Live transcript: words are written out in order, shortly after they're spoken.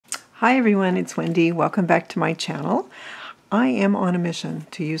Hi everyone, it's Wendy. Welcome back to my channel. I am on a mission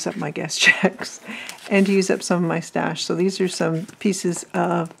to use up my guest checks and to use up some of my stash. So these are some pieces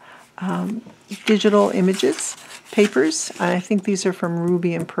of digital images, papers. I think these are from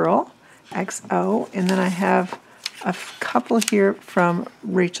Ruby and Pearl XO. And then I have a couple here from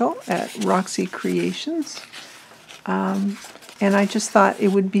Rachel at Roxy Creations. And I just thought it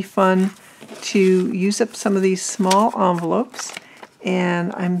would be fun to use up some of these small envelopes.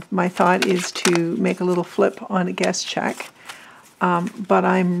 And my thought is to make a little flip on a guest check. But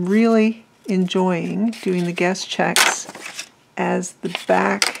I'm really enjoying doing the guest checks as the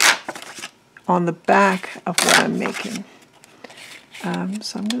back, on the back of what I'm making.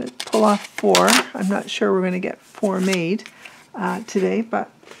 So I'm going to pull off 4. I'm not sure we're going to get 4 made today, but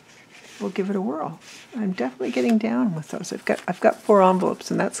we'll give it a whirl. I'm definitely getting down with those. I've got 4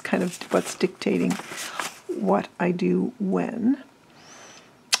 envelopes, and that's kind of what's dictating what I do when.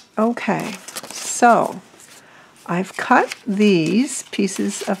 Okay, so I've cut these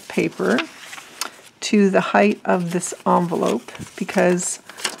pieces of paper to the height of this envelope because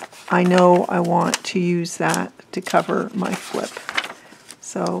I know I want to use that to cover my flip.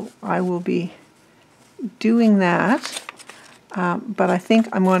 So I will be doing that, but I think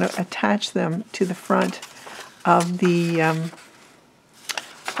I'm going to attach them to the front of the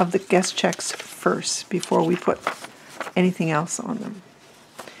guest checks first before we put anything else on them.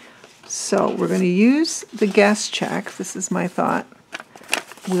 So we're going to use the guest check. This is my thought.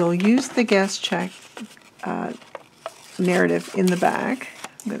 We'll use the guest check narrative in the back.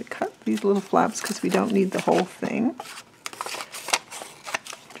 I'm going to cut these little flaps because we don't need the whole thing.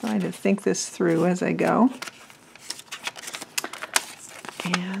 Trying to think this through as I go.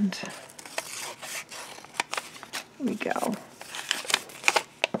 And here we go.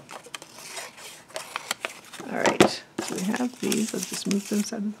 All right. So we have these. I'll just move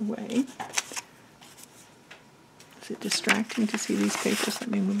those out of the way. Is it distracting to see these papers? Let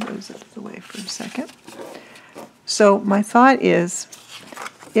me move those out of the way for a second. So my thought is,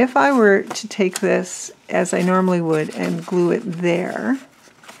 if I were to take this as I normally would and glue it there,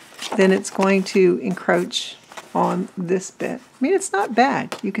 then it's going to encroach on this bit. I mean, it's not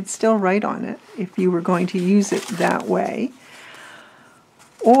bad. You could still write on it if you were going to use it that way.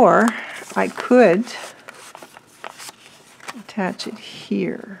 Or I could attach it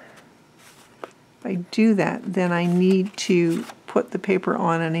here. If I do that, then I need to put the paper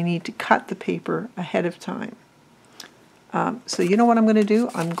on and I need to cut the paper ahead of time. So you know what I'm going to do?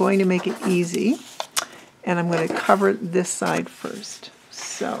 I'm going to make it easy, and I'm going to cover this side first.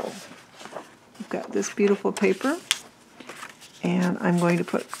 So I've got this beautiful paper, and I'm going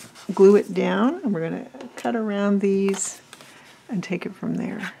to glue it down, and we're going to cut around these and take it from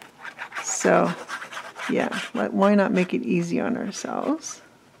there. So yeah, why not make it easy on ourselves?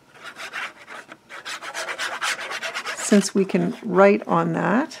 Since we can write on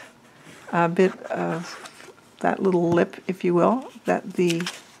that, a bit of that little lip, if you will, that the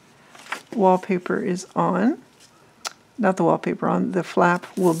wallpaper is on. Not the wallpaper on, the flap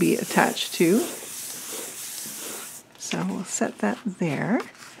will be attached to. So we'll set that there.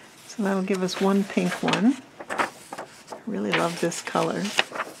 So that'll give us one pink one. I really love this color.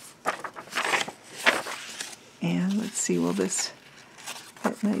 And let's see, will this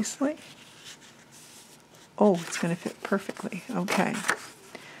fit nicely? Oh, it's going to fit perfectly. Okay.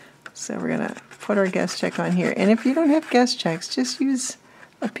 So we're going to put our guest check on here. And if you don't have guest checks, just use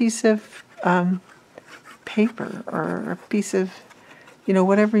a piece of paper or a piece of, you know,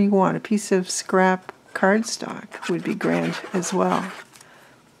 whatever you want. A piece of scrap cardstock would be grand as well.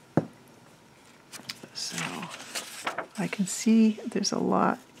 So I can see there's a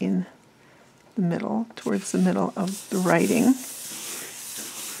lot in the middle, towards the middle of the writing.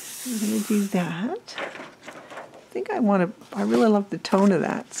 I'm going to do that. I think I really love the tone of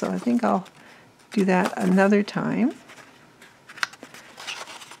that, so I think I'll do that another time.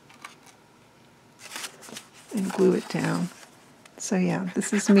 And glue it down. So yeah,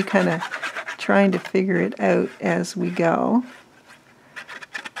 this is me kind of trying to figure it out as we go.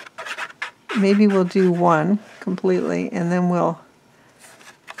 Maybe we'll do one completely, and then we'll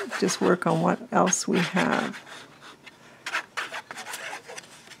just work on what else we have.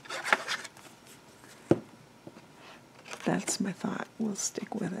 That's my thought. We'll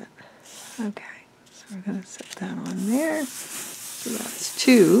stick with it. Okay, so we're going to set that on there. So that's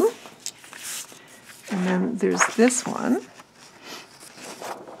 2. And then there's this one.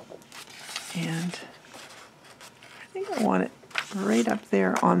 And I think I want it right up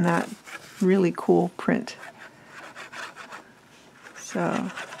there on that really cool print.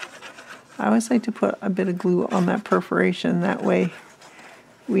 So I always like to put a bit of glue on that perforation. That way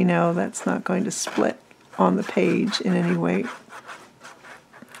we know that's not going to split on the page in any way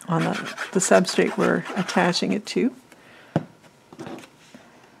on the substrate we're attaching it to.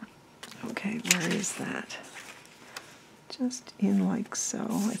 Okay, where is that? Just in like so,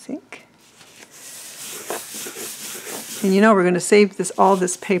 I think. And you know we're going to save all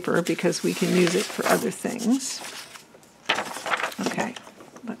this paper because we can use it for other things. Okay,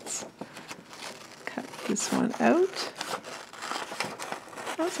 let's cut this one out.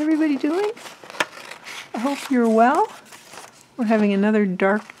 How's everybody doing? I hope you're well. We're having another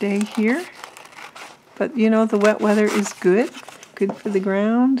dark day here. But you know, the wet weather is good. Good for the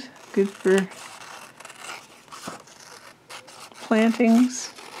ground, good for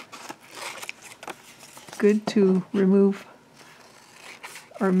plantings, good to remove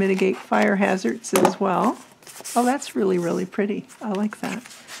or mitigate fire hazards as well. Oh, that's really, really pretty. I like that.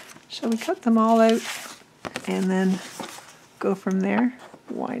 Shall we cut them all out and then go from there?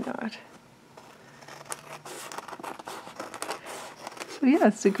 Why not? So yeah,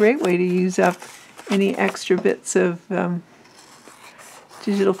 it's a great way to use up any extra bits of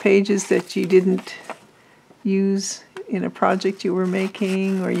digital pages that you didn't use in a project you were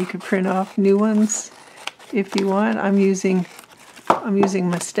making, or you could print off new ones if you want. I'm using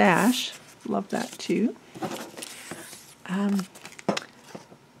my stash. Love that too.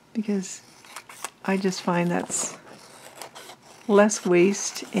 Because I just find that's less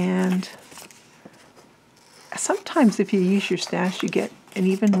waste, and sometimes if you use your stash you get an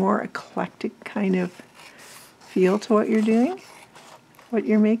even more eclectic kind of feel to what you're doing, what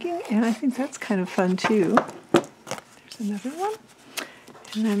you're making, and I think that's kind of fun too. There's another one.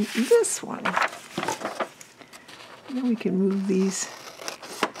 And then this one. Now we can move these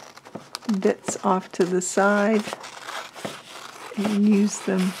bits off to the side and use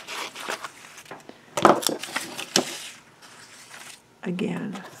them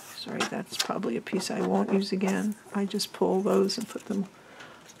again. Sorry, that's probably a piece I won't use again. I just pull those and put them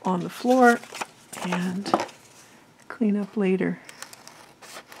on the floor and clean up later.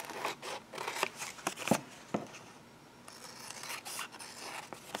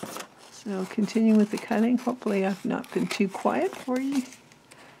 So continuing with the cutting, hopefully I've not been too quiet for you.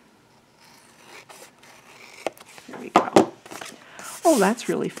 There we go. Oh, that's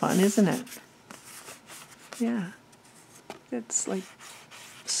really fun, isn't it? Yeah. It's like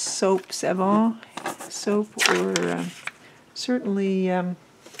soap, Savon soap, or certainly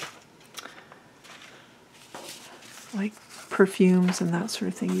like perfumes and that sort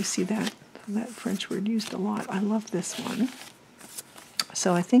of thing. You see that French word used a lot. I love this one.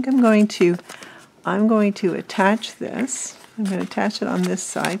 So I think I'm going to attach this. I'm going to attach it on this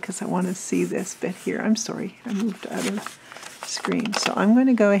side because I want to see this bit here. I'm sorry, I moved out of screen. So I'm going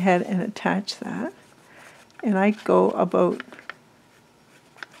to go ahead and attach that. And I go about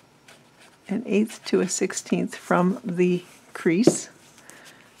 1/8 to 1/16 from the crease.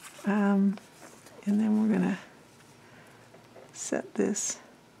 And then we're going to set this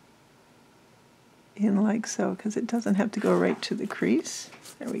in like so, because it doesn't have to go right to the crease.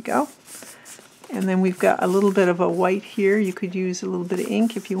 There we go. And then we've got a little bit of a white here. You could use a little bit of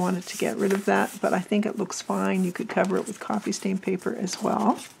ink if you wanted to get rid of that, but I think it looks fine. You could cover it with coffee stain paper as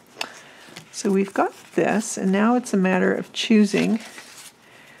well. So we've got this, and now it's a matter of choosing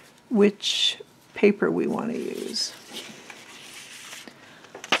which paper we want to use.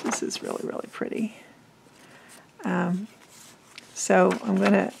 This is really, really pretty. So I'm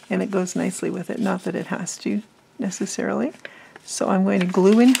going to, and it goes nicely with it, not that it has to necessarily. So I'm going to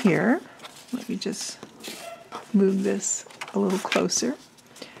glue in here. Let me just move this a little closer.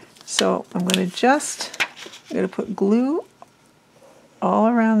 So I'm going to put glue all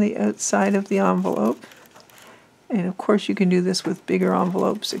around the outside of the envelope. And of course you can do this with bigger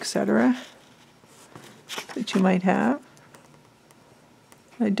envelopes, etc., that you might have.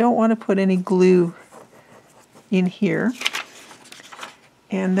 I don't want to put any glue in here.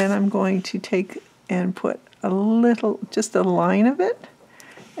 And then I'm going to take and put a little, just a line of it,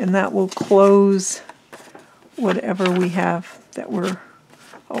 and that will close whatever we have that we're,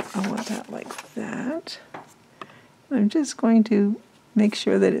 oh, I want that like that. I'm just going to make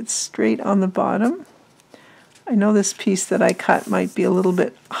sure that it's straight on the bottom. I know this piece that I cut might be a little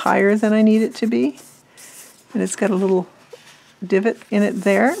bit higher than I need it to be, and it's got a little divot in it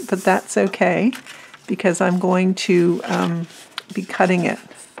there, but that's okay because I'm going to be cutting it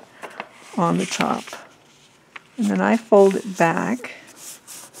on the top. And then I fold it back.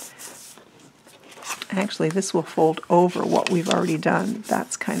 Actually, this will fold over what we've already done.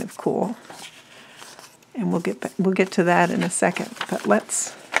 That's kind of cool. And we'll get to that in a second. But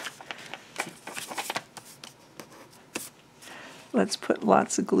let's let's put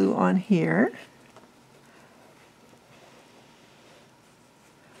lots of glue on here.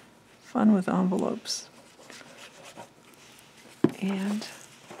 Fun with envelopes. And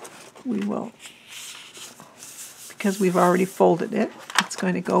we will, because we've already folded it, it's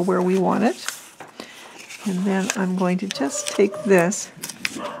going to go where we want it. And then I'm going to just take this,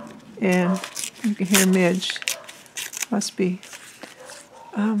 and you can hear Midge, must be,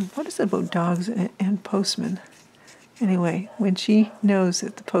 what is it about dogs and postmen? Anyway, when she knows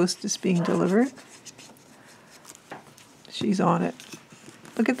that the post is being delivered, she's on it.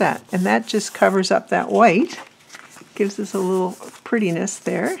 Look at that. And that just covers up that white, gives us a little prettiness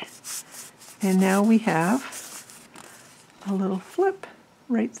there. And now we have a little flip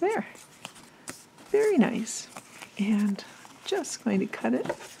right there. Very nice. And just going to cut it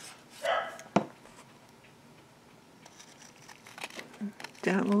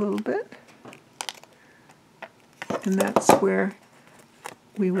down a little bit. And that's where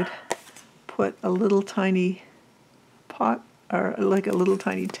we would put a little tiny pot, or like a little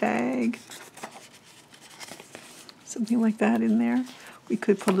tiny tag. Something like that in there. We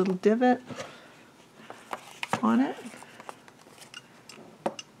could put a little divot on it.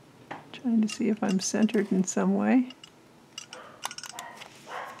 Trying to see if I'm centered in some way.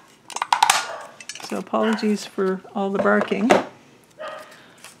 So apologies for all the barking.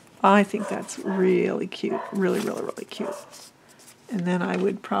 I think that's really cute. Really, really, really cute. And then I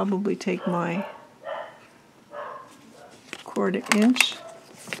would probably take my 1/4 inch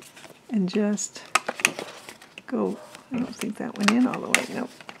and just go, I don't think that went in all the way, nope.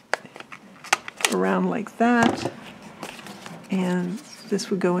 Around like that. And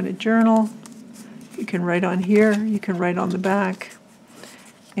this would go in a journal. You can write on here, you can write on the back,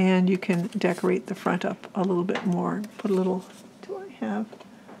 and you can decorate the front up a little bit more. Put a little,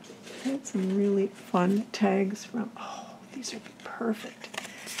 I had some really fun tags from, oh, these are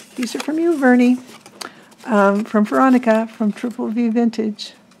perfect. These are from you, Vernie. From Veronica, from Triple V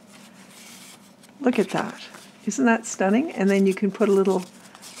Vintage. Look at that. Isn't that stunning? And then you can put a little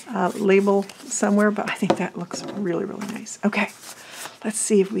label somewhere, but I think that looks really, really nice. Okay, let's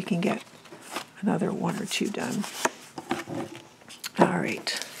see if we can get another 1 or 2 done. All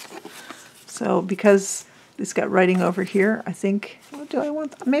right. So because it's got writing over here, I think, well, do I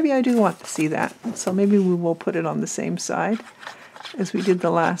want, maybe I do want to see that. So maybe we will put it on the same side as we did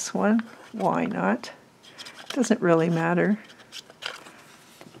the last one. Why not? Doesn't really matter.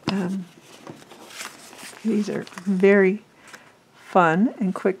 These are very fun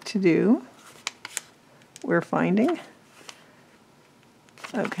and quick to do, we're finding.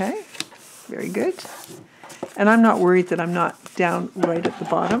 Okay, very good. And I'm not worried that I'm not down right at the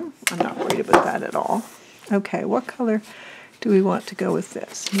bottom. I'm not worried about that at all. Okay, what color do we want to go with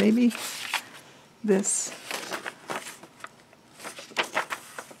this? Maybe this,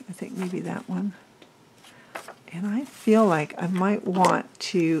 I think maybe that one. And I feel like I might want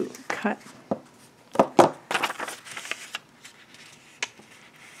to cut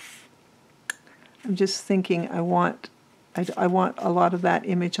I'm just thinking I want a lot of that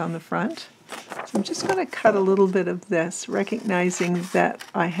image on the front. So I'm just going to cut a little bit of this, recognizing that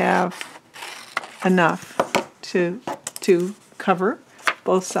I have enough to cover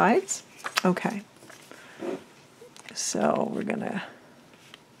both sides. Okay. So we're going to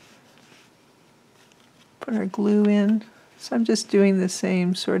put our glue in. So I'm just doing the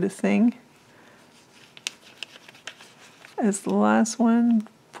same sort of thing as the last one.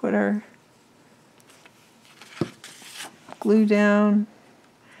 Put our glue down.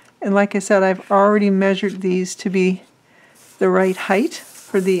 And like I said, I've already measured these to be the right height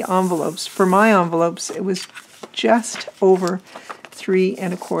for the envelopes. For my envelopes, it was just over 3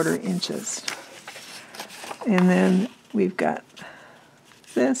 1/4 inches. And then we've got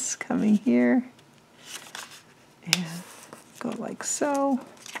this coming here. And go like so.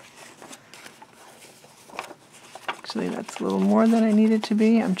 Actually, that's a little more than I need it to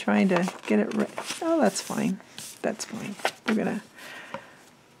be. I'm trying to get it right. Oh, that's fine. That's fine. We're going to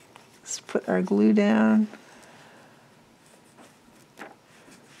put our glue down.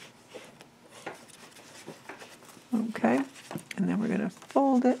 Okay. And then we're going to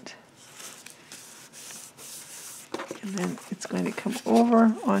fold it. And then it's going to come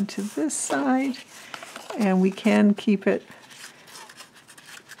over onto this side. And we can keep it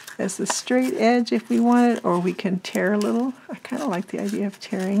as the straight edge if we want it, or we can tear a little. I kind of like the idea of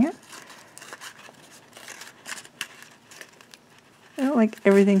tearing it. I don't like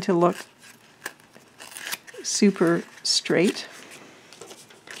everything to look super straight.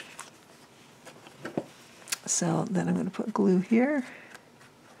 So then I'm going to put glue here.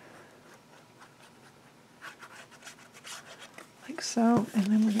 so, and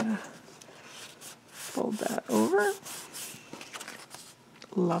then we're going to fold that over.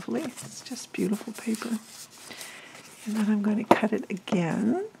 Lovely. It's just beautiful paper. And then I'm going to cut it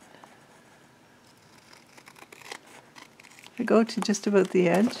again. I go to just about the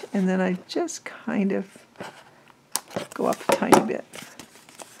edge, and then I just kind of go up a tiny bit.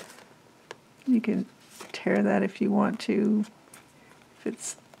 You can tear that if you want to, if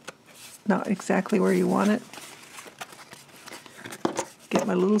it's not exactly where you want it. Get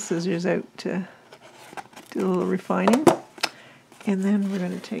my little scissors out to do a little refining. And then we're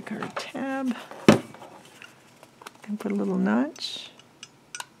going to take our tab and put a little notch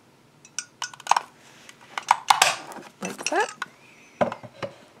like that.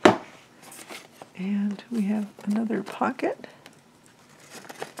 And we have another pocket.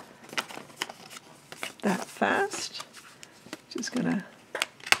 That fast. Just going to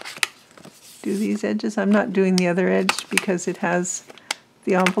do these edges. I'm not doing the other edge because it has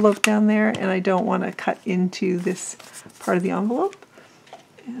the envelope down there, and I don't want to cut into this part of the envelope.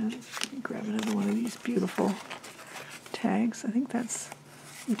 And let me grab another one of these beautiful tags. I think that's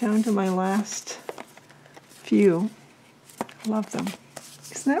down to my last few. I love them.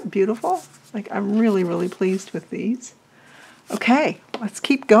 Isn't that beautiful? Like, I'm really, really pleased with these. Okay, let's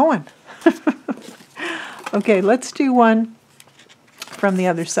keep going. Okay, let's do one from the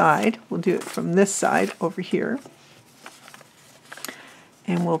other side. We'll do it from this side over here.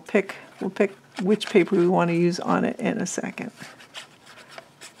 And we'll pick which paper we want to use on it in a second.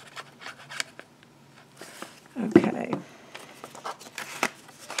 Okay.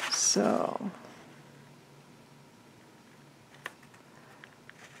 So,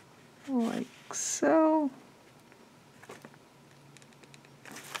 like so.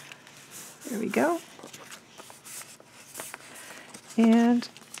 There we go. And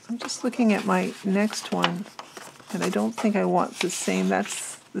I'm just looking at my next one, and I don't think I want the same,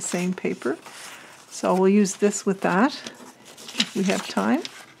 that's the same paper. So we'll use this with that if we have time.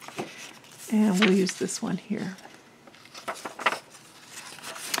 And we'll use this one here.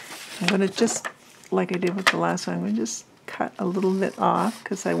 I'm going to just, like I did with the last one, I'm going to just cut a little bit off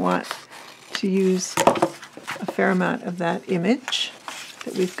because I want to use a fair amount of that image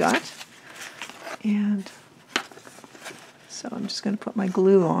that we've got. And so I'm just going to put my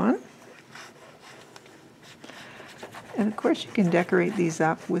glue on. And of course you can decorate these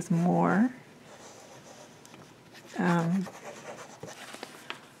up with more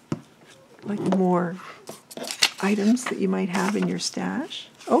more items that you might have in your stash.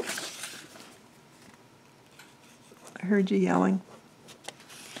 Oh, I heard you yelling.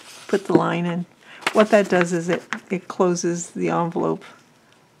 Put the line in. What that does is it closes the envelope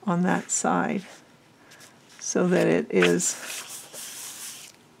on that side so that it is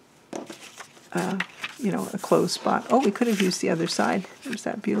you know, a closed spot. Oh, we could have used the other side. There's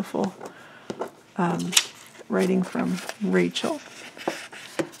that beautiful writing from Rachel.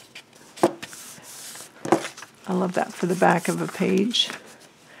 I love that for the back of a page,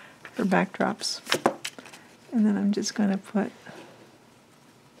 for backdrops. And then I'm just going to put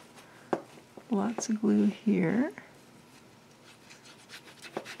lots of glue here.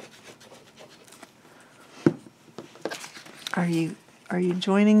 Are you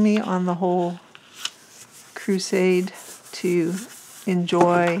joining me on the whole crusade to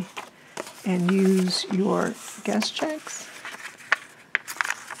enjoy and use your guest checks?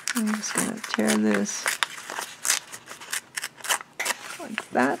 I'm just going to tear this like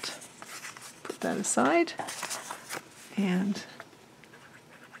that, put that aside, and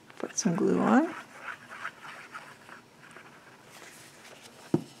put some glue on.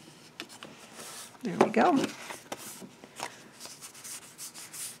 There we go.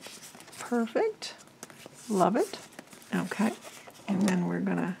 Perfect. Love it. Okay. And then we're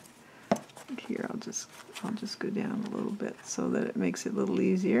gonna, here I'll just go down a little bit so that it makes it a little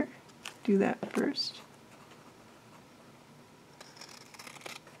easier. Do that first.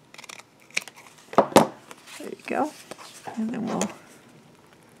 There you go. And then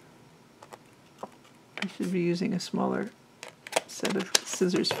I should be using a smaller set of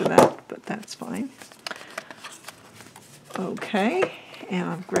scissors for that, but that's fine. Okay, and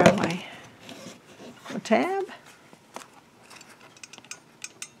I'll grab my tab.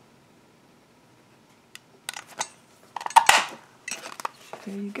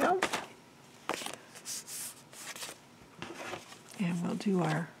 There you go. And we'll do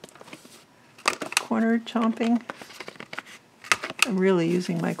our corner chomping. I'm really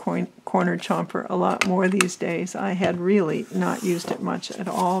using my corner chomper a lot more these days. I had really not used it much at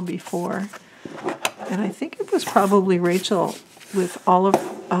all before. And I think it was probably Rachel with all of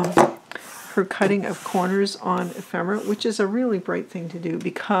her cutting of corners on ephemera, which is a really bright thing to do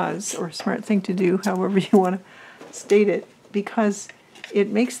because, or a smart thing to do, however you want to state it, because it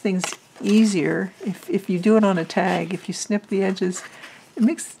makes things easier. If you do it on a tag, if you snip the edges, it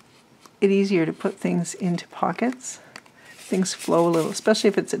makes it easier to put things into pockets. Things flow a little, especially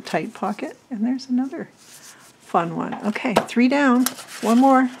if it's a tight pocket. And there's another fun one. Okay, 3 down, one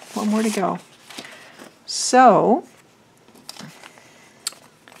more to go. So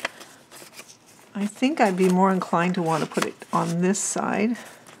I think I'd be more inclined to want to put it on this side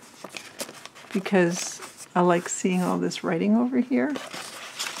because I like seeing all this writing over here.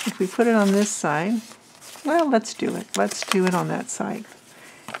 If we put it on this side, well, let's do it. Let's do it on that side.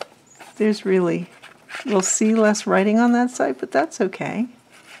 There's really, we'll see less writing on that side, but that's okay.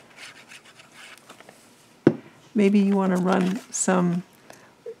 Maybe you want to run some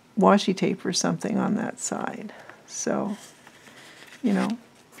washi tape or something on that side. So, you know,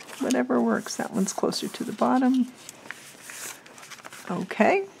 whatever works. That one's closer to the bottom.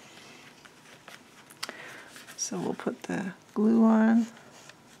 Okay. So we'll put the glue on.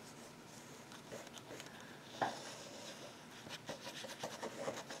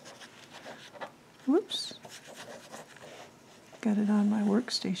 Whoops. Got it on my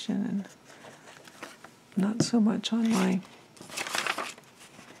workstation and not so much on my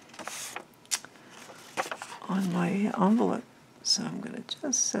envelope. So I'm going to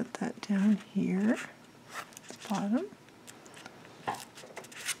just set that down here at the bottom.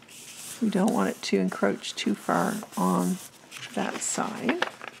 We don't want it to encroach too far on that side.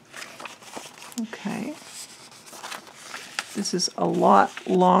 Okay. This is a lot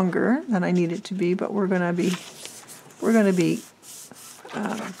longer than I need it to be, but we're going to be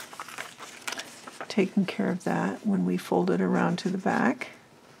taking care of that when we fold it around to the back.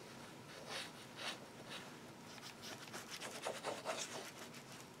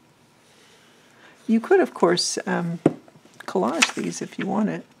 You could, of course, collage these if you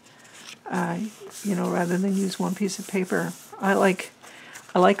wanted, you know, rather than use one piece of paper. I like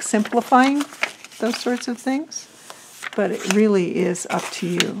simplifying those sorts of things, but it really is up to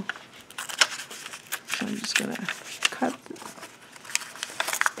you. So I'm just going to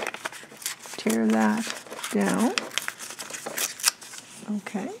tear that down.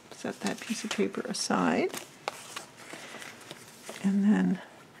 Okay, set that piece of paper aside. And then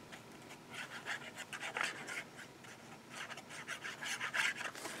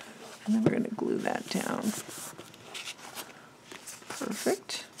we're going to glue that down.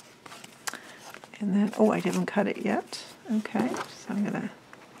 Perfect. And then, oh, I haven't cut it yet. Okay, so I'm going to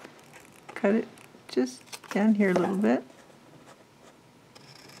cut it just down here a little bit.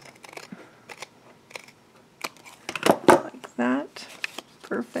 Like that.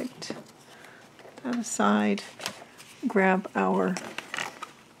 Perfect. That aside. Grab our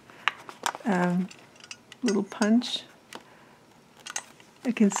little punch.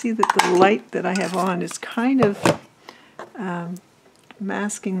 I can see that the light that I have on is kind of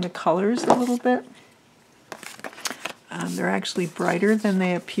masking the colors a little bit. They're actually brighter than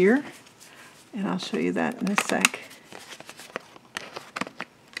they appear, and I'll show you that in a sec.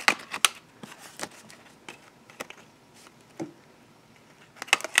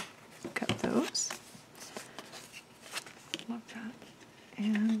 Cut those. Love that.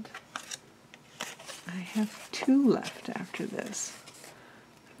 And I have 2 left after this.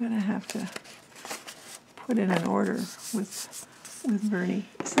 I'm going to have to put in an order with Bernie.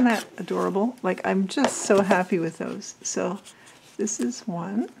 Isn't that adorable? Like, I'm just so happy with those. So this is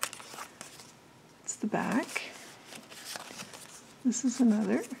one. It's the back. This is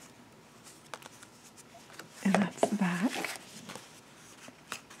another. And that's the back.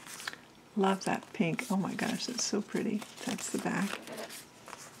 Love that pink. Oh my gosh, that's so pretty. That's the back.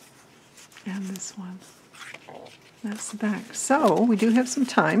 And this one. That's the back. So we do have some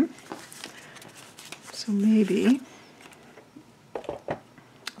time. So maybe,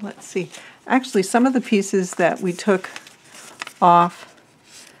 let's see. Actually, some of the pieces that we took off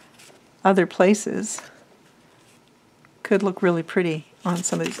other places could look really pretty on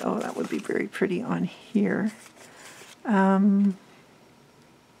some of these. Oh, that would be very pretty on here. Where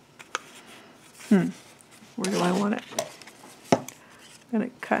do I want it? I'm going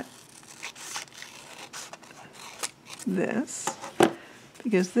to cut this,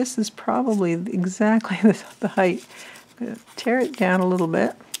 because this is probably exactly the height. I'm going to tear it down a little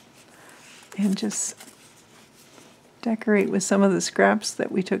bit and just decorate with some of the scraps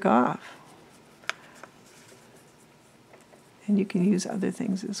that we took off. And you can use other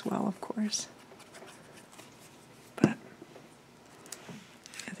things as well, of course. But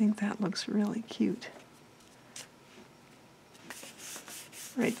I think that looks really cute.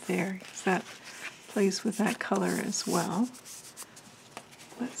 right there, because that plays with that color as well.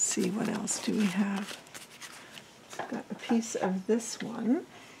 Let's see, what else do we have? I've got a piece of this one.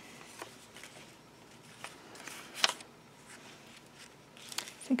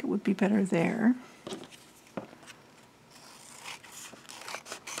 I think it would be better there.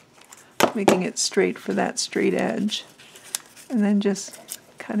 Making it straight for that straight edge. And then just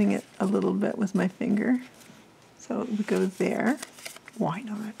cutting it a little bit with my finger. So it would go there. Why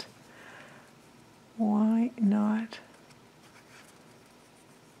not? Why not?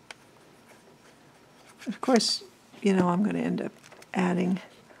 Of course, you know, I'm going to end up adding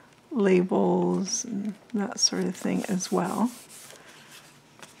labels and that sort of thing as well.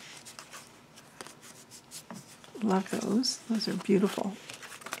 Love those. Those are beautiful.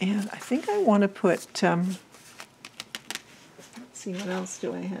 And I think I want to put, let's see, what else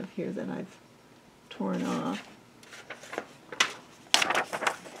do I have here that I've torn off?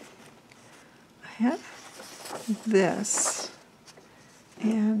 I have this,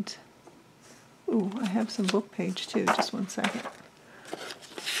 and, ooh, I have some book page too. Just one second.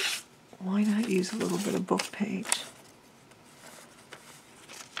 Why not use a little bit of book page?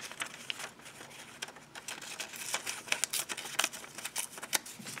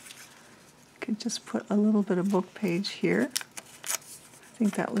 Could just put a little bit of book page here. I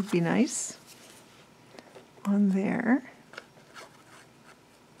think that would be nice on there.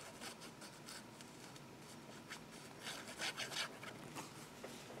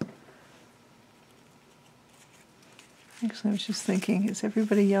 Actually, I was just thinking, is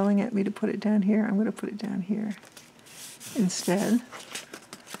everybody yelling at me to put it down here? I'm going to put it down here instead,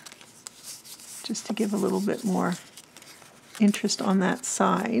 just to give a little bit more interest on that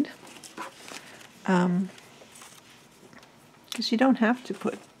side. Because you don't have to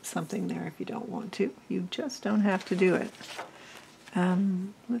put something there if you don't want to. You just don't have to do it.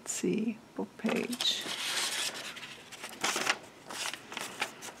 Let's see, book page.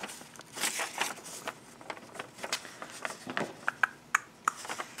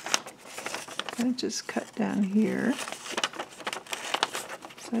 I'm going to just cut down here.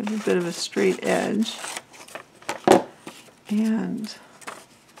 So I have a bit of a straight edge. And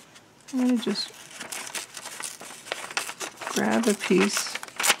I'm going to just grab a piece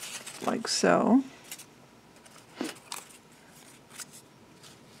like so.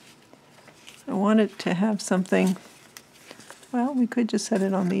 I want it to have something, well, we could just set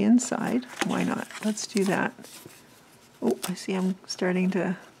it on the inside. Why not? Let's do that. Oh, I see I'm starting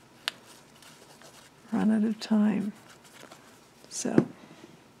to run out of time. So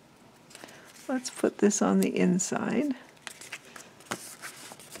let's put this on the inside.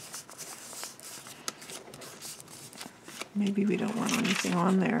 Maybe we don't want anything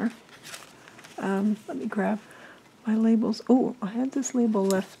on there. Let me grab my labels. Oh, I had this label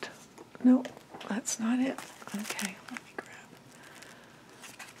left. No, that's not it. Okay, let me grab.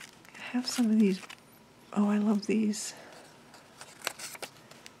 I have some of these. Oh, I love these.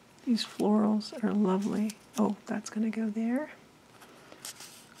 These florals are lovely. Oh, that's going to go there.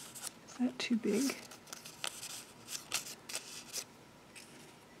 Is that too big?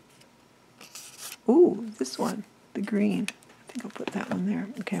 Oh, this one, the green. I think I'll put that one there.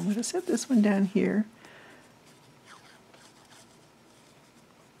 Okay, I'm going to set this one down here.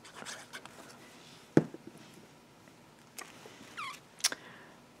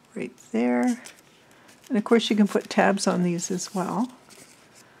 Right there. And of course you can put tabs on these as well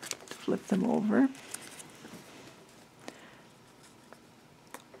to flip them over.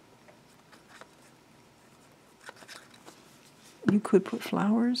 You could put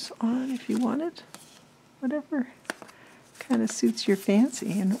flowers on if you wanted, whatever kind of suits your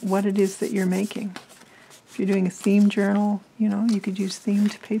fancy and what it is that you're making. If you're doing a theme journal, you know, you could use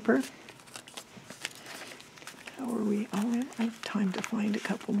themed paper. How are we? Oh, I have time to find a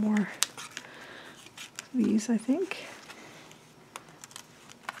couple more of these, I think.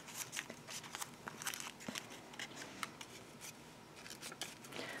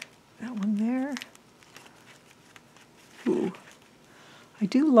 That one there. Ooh, I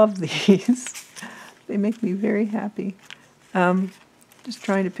do love these. They make me very happy. Just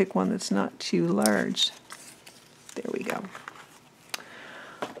trying to pick one that's not too large. There we go.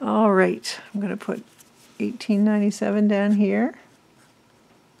 All right, I'm going to put $18.97 down here.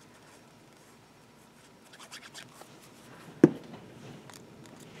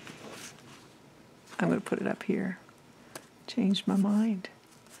 I'm going to put it up here. Changed my mind.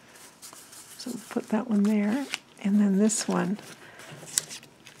 So put that one there. And then this one,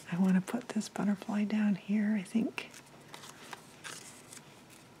 I want to put this butterfly down here, I think.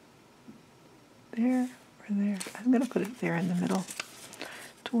 There or there. I'm going to put it there in the middle.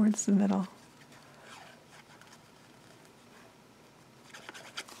 towards the middle.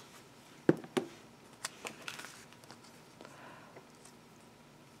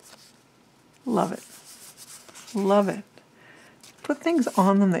 Love it. Love it. Put things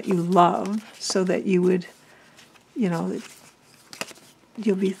on them that you love so that you would, you know,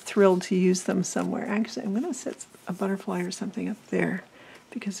 you'll be thrilled to use them somewhere. Actually, I'm going to set a butterfly or something up there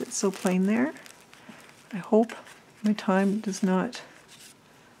because it's so plain there. I hope my time does not...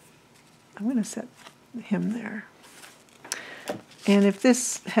 I'm going to set him there. And if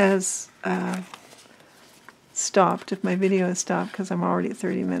this has stopped, if my video has stopped because I'm already at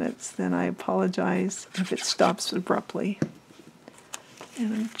 30 minutes, then I apologize if it stops abruptly.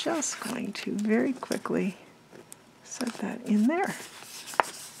 And I'm just going to very quickly set that in there.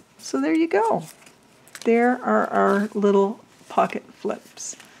 So there you go. There are our little pocket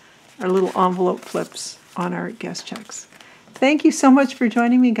flips, our little envelope flips on our guest checks. Thank you so much for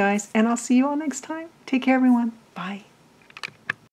joining me, guys, and I'll see you all next time. Take care, everyone. Bye.